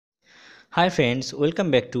Hi friends, welcome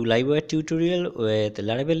back to Livewire tutorial with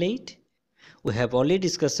Laravel 8. We have already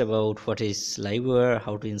discussed about what is Livewire,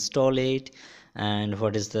 how to install it, and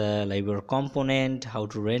what is the Livewire component, how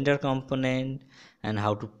to render component, and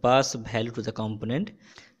how to pass value to the component.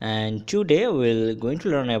 And today we're going to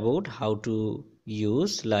learn about how to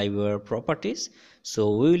use Livewire properties. So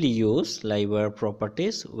we will use Livewire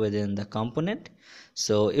properties within the component.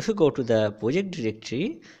 So if you go to the project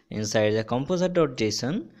directory inside the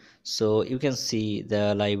composer.json, so you can see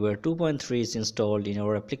the Livewire 2.3 is installed in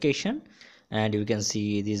our application, and you can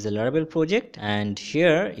see this is the Laravel project, and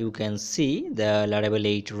here you can see the Laravel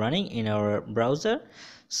 8 running in our browser.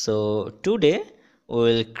 So today we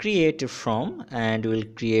will create a from, and we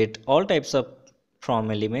will create all types of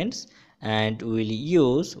from elements, and we will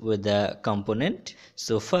use with the component.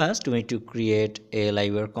 So first we need to create a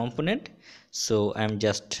Livewire component. So I'm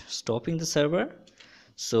just stopping the server.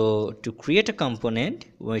 So to create a component,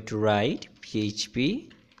 we need to write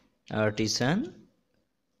php artisan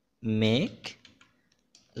make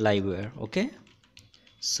Livewire. Okay,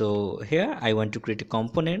 so here I want to create a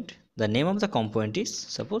component. The name of the component is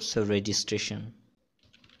suppose registration.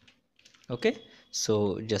 Okay,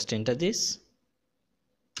 so just enter this.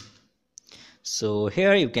 So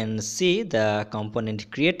here you can see the component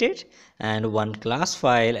created, and one class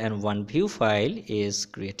file and one view file is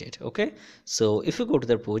created. Okay, so if you go to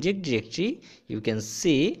the project directory, you can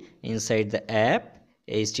see inside the app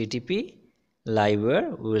http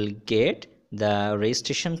livewire will get the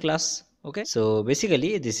registration class. Okay, so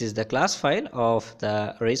basically this is the class file of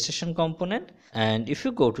the registration component, and if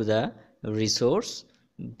you go to the resource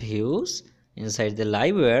views inside the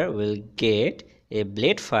livewire will get a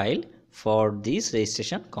blade file for this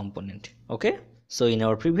registration component. Okay, so in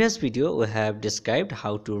our previous video we have described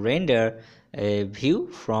how to render a view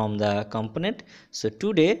from the component. So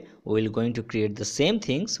today we will going to create the same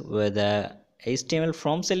things with the HTML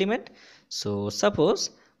forms element. So suppose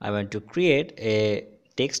I want to create a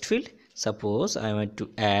text field. Suppose I want to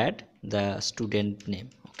add the student name.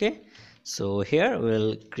 Okay, so here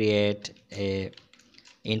we'll create a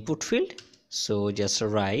input field. So just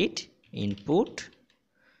write input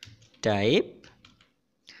type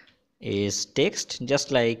is text,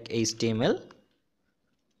 just like HTML,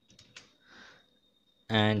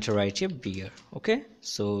 and write a beer. Okay,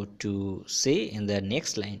 so to say in the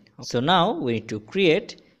next line. So now we need to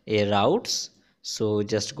create a routes. So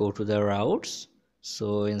just go to the routes.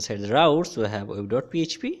 So inside the routes we have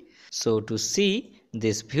web.php. So to see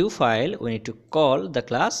this view file we need to call the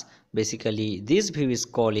class. Basically this view is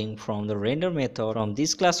calling from the render method from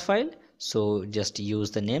this class file. So just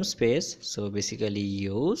use the namespace. So basically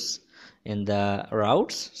use in the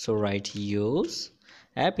routes, so write use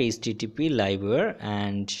app http livewire,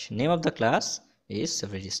 and name of the class is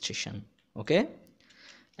registration. Okay,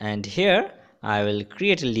 and here I will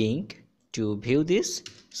create a link to view this.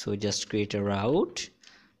 So just create a route,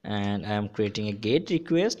 and I am creating a get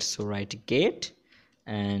request. So write get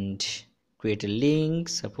and create a link,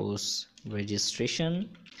 suppose registration,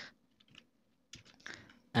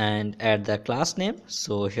 and add the class name.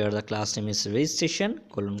 So here the class name is registration :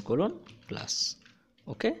 class.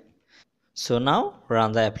 Okay, so now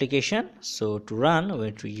run the application. So to run we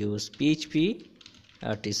need to use php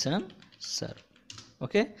artisan serve.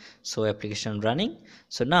 Okay, so application running.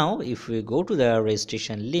 So now if we go to the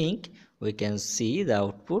registration link we can see the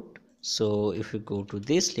output. So if we go to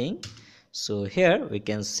this link, so here we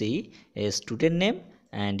can see a student name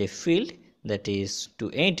and a field, that is to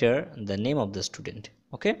enter the name of the student.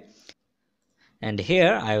 Okay, and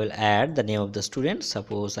here I will add the name of the student.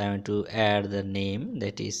 Suppose I want to add the name,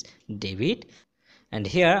 that is David, and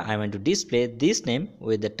here I want to display this name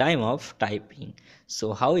with the time of typing.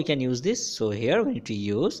 So how we can use this? So here we need to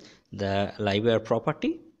use the Livewire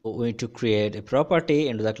property. We need to create a property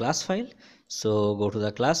into the class file. So go to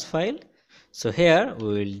the class file. So here we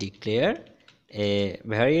will declare a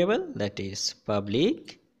variable, that is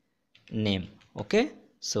public name. Okay,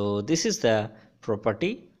 so this is the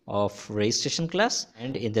property of registration class,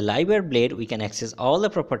 and in the Livewire blade we can access all the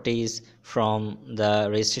properties from the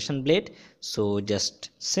registration blade. So just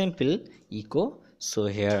simple echo. So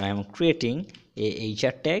here I am creating a HR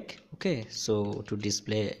tag. Okay, so to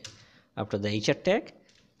display after the HR tag,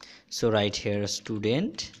 so write here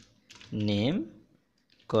student name :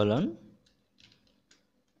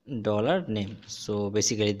 $name. So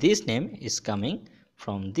basically this name is coming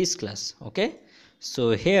from this class. Okay,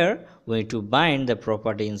 so here we need to bind the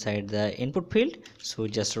property inside the input field. So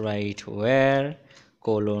just write where :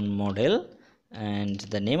 model, and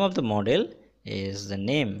the name of the model is the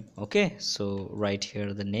name. Okay, so write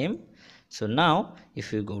here the name. So now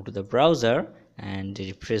if you go to the browser and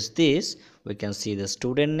refresh this, we can see the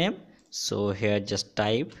student name. So here just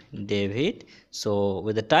type David. So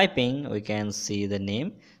with the typing we can see the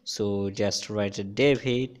name, so just write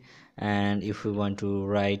David. And if we want to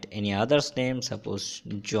write any other's name, suppose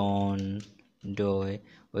John Doe,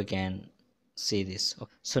 we can see this.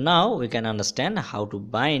 So now we can understand how to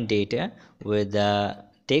bind data with the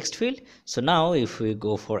text field. So now if we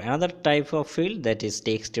go for another type of field, that is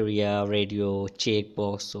text area, radio,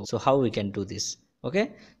 checkbox, so how we can do this?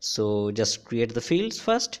 Okay, so just create the fields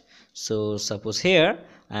first. So suppose here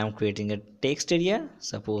I am creating a text area,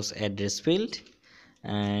 suppose address field,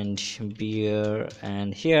 and beer,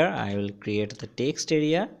 and here I will create the text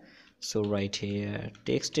area. So right here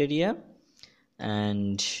text area,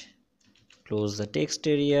 and close the text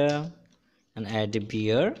area and add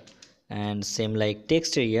beer. And same like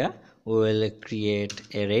text area, we will create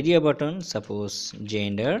a radio button, suppose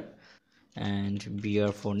gender, and beer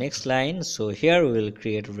for next line. So here we will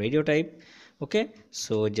create radio type. Okay,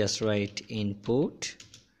 so just write input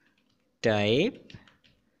type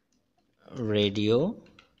radio.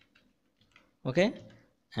 Okay,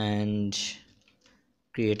 and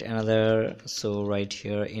create another, so right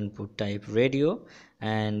here input type radio,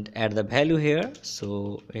 and add the value here.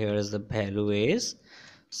 So here is the value is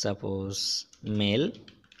suppose male,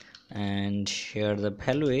 and here the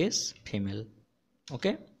value is female.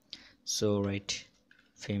 Okay, so write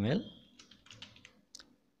female,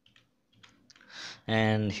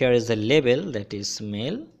 and here is the label, that is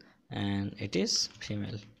male and it is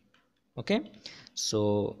female. Okay,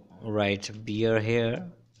 so write beer here.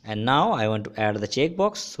 And now I want to add the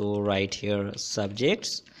checkbox, so write here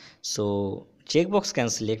subjects. So checkbox can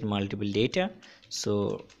select multiple data,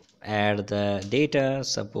 so add the data,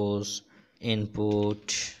 suppose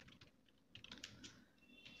input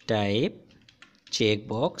type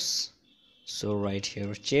checkbox. So write here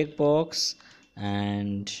checkbox,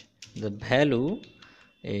 and the value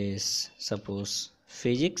is suppose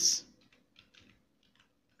physics,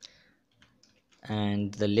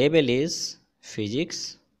 and the label is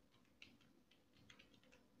physics.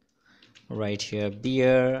 Right here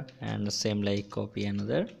beer, and the same like copy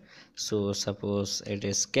another, so suppose it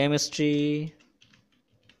is chemistry,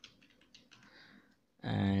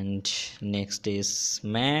 and next is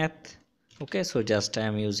math. Okay, so just I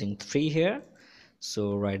am using 3 here,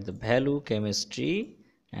 so write the value chemistry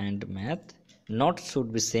and math, not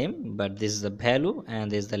should be same, but this is the value and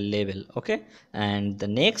this is the label. Okay, and the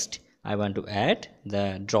next I want to add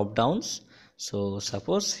the drop downs. So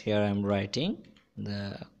suppose here I am writing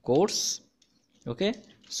the course. Okay,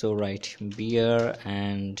 so write beer,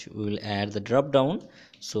 and we will add the drop down,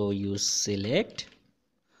 so use select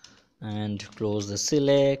and close the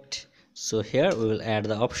select. So here we will add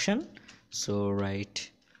the option, so write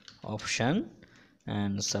option,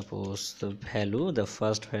 and suppose the value, the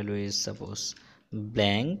first value is suppose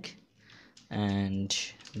blank, and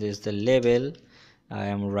this is the label I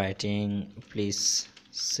am writing please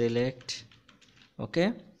select.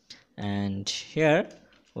 Okay, and here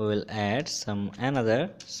we will add some another,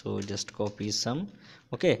 so just copy some.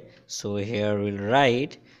 Okay, so here we'll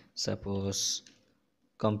write suppose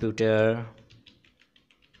computer,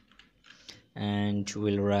 and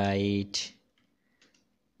we'll write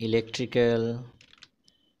electrical,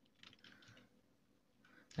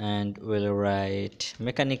 and we'll write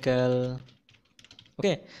mechanical.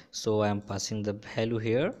 Okay, so I am passing the value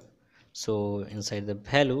here, so inside the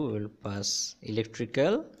value we will pass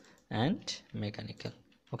electrical and mechanical.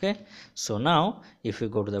 Okay, so now if we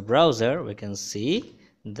go to the browser, we can see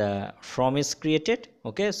the from is created.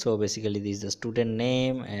 Okay, so basically this is the student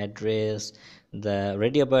name, address, the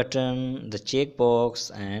radio button, the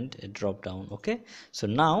checkbox, and a drop down. Okay, so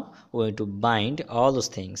now we're going to bind all those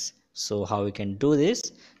things. So how we can do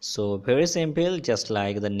this? So very simple, just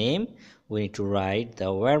like the name, we need to write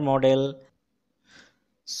the where model.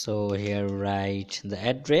 So here write the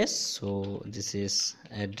address, so this is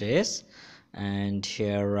address, and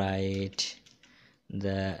here write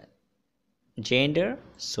the gender,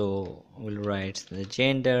 so we'll write the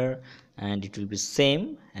gender, and it will be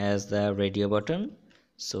same as the radio button,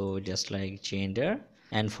 so just like gender.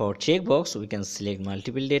 And for checkbox we can select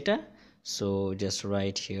multiple data, so just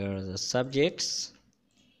write here the subjects,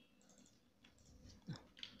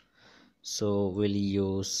 so we'll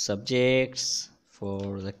use subjects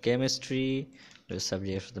for the chemistry, the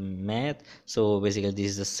subject for the math, so basically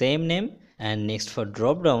this is the same name. And next for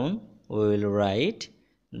drop down we will write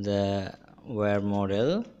the where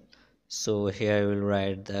model, so here we will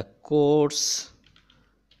write the course.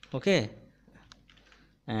 Okay,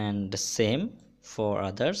 and the same for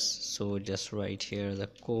others, so just write here the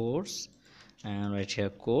course, and write here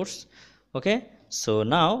course. Okay, so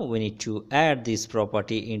now we need to add this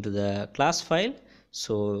property into the class file.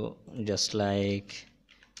 So just like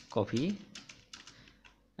copy,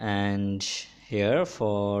 and here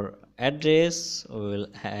for address we will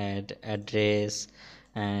add address,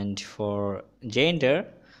 and for gender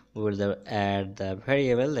we will add the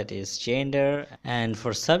variable that is gender, and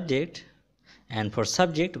for subject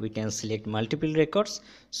we can select multiple records.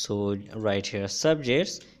 So right here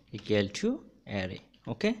subjects equal to array.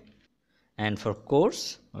 Okay, and for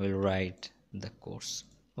course we will write the course.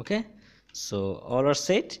 Okay, so all are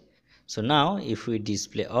set. So now if we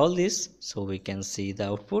display all this, so we can see the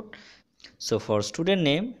output. So for student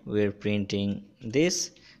name we are printing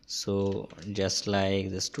this, so just like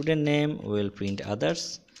the student name we will print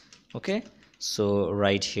others. Okay, so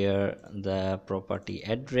right here the property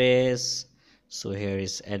address, so here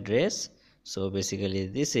is address, so basically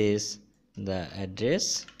this is the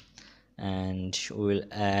address, and we will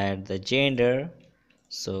add the gender,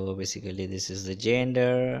 so basically this is the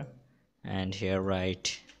gender, and here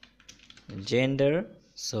write gender.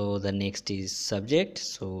 So the next is subject,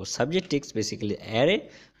 so subject is basically array,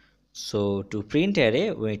 so to print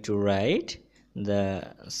array we need to write the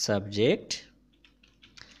subject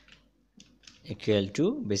equal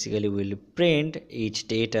to, basically we will print each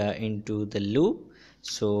data into the loop.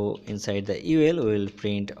 So inside the UL we will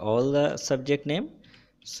print all the subject name,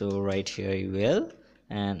 so right here UL,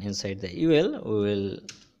 and inside the UL we will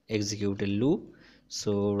execute a loop.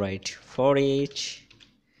 So write for each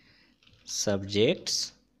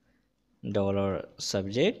subjects dollar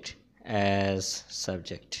subject as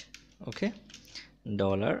subject. Okay,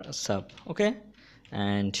 dollar sub. Okay,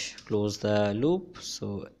 and close the loop.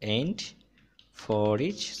 So end for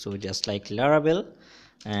each, so just like Laravel,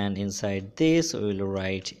 and inside this we will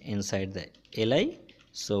write inside the li,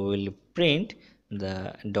 so we will print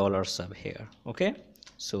the dollar sub here. Okay,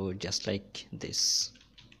 so just like this.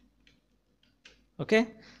 Okay,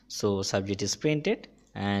 so subject is printed,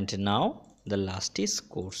 and now the last is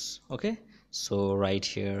course. Okay, so right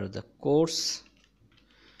here the course,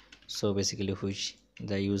 so basically which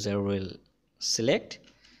the user will select.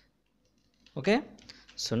 Okay,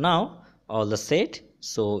 so now all the set.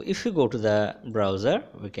 So if you go to the browser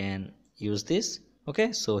we can use this.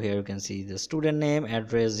 Okay, so here you can see the student name,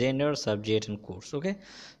 address, gender, subject, and course. Okay,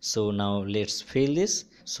 so now let's fill this.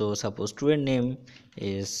 So suppose student name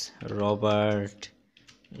is Robert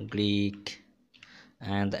Greek,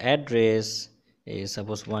 and the address is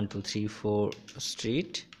suppose 1234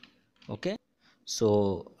 street. Okay,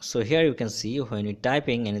 so here you can see when you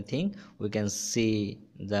typing anything we can see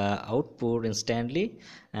the output instantly,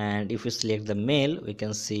 and if we select the male we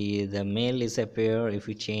can see the male is appear. If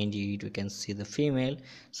we change it we can see the female,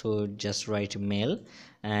 so just write male,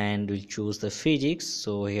 and we choose the physics,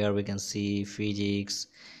 so here we can see physics,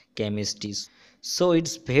 chemistry. So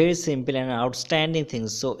it's very simple and outstanding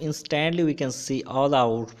things, so instantly we can see all the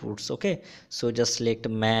outputs. Okay, so just select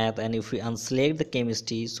math, and if we unselect the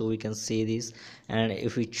chemistry so we can see this, and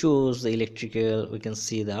if we choose the electrical we can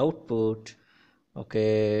see the output.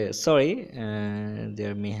 Okay, sorry,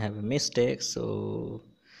 there may have a mistake. So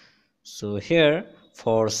here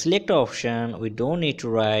for select option we don't need to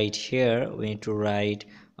write here, we need to write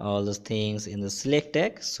all the things in the select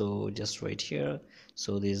tag, so just write here.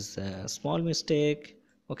 So this is a small mistake.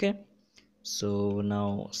 Okay, so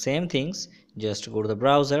now same things, just go to the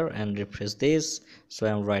browser and refresh this. So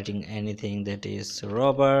I'm writing anything that is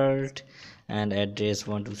Robert, and address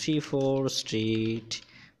 1234 street.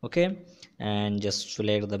 Okay, and just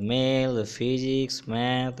select the male, the physics,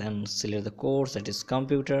 math, and select the course that is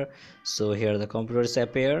computer. So here the computer is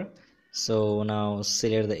appear. So now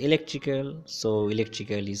select the electrical, so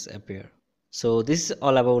electrical is appear. So this is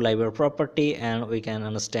all about Livewire property, and we can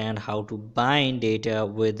understand how to bind data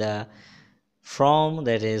with the from,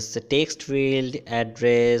 that is the text field,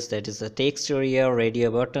 address, that is the text area,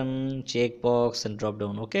 radio button, checkbox, and drop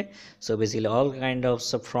down. Okay, so basically all kind of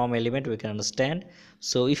sub from element we can understand.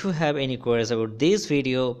 So if you have any queries about this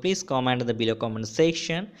video, please comment in the below comment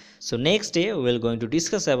section. So next day we will going to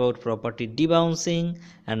discuss about property debouncing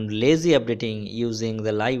and lazy updating using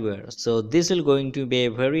the Livewire. So this will going to be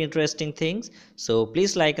a very interesting things, so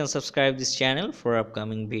please like and subscribe this channel for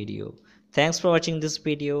upcoming video. Thanks for watching this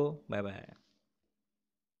video. Bye bye.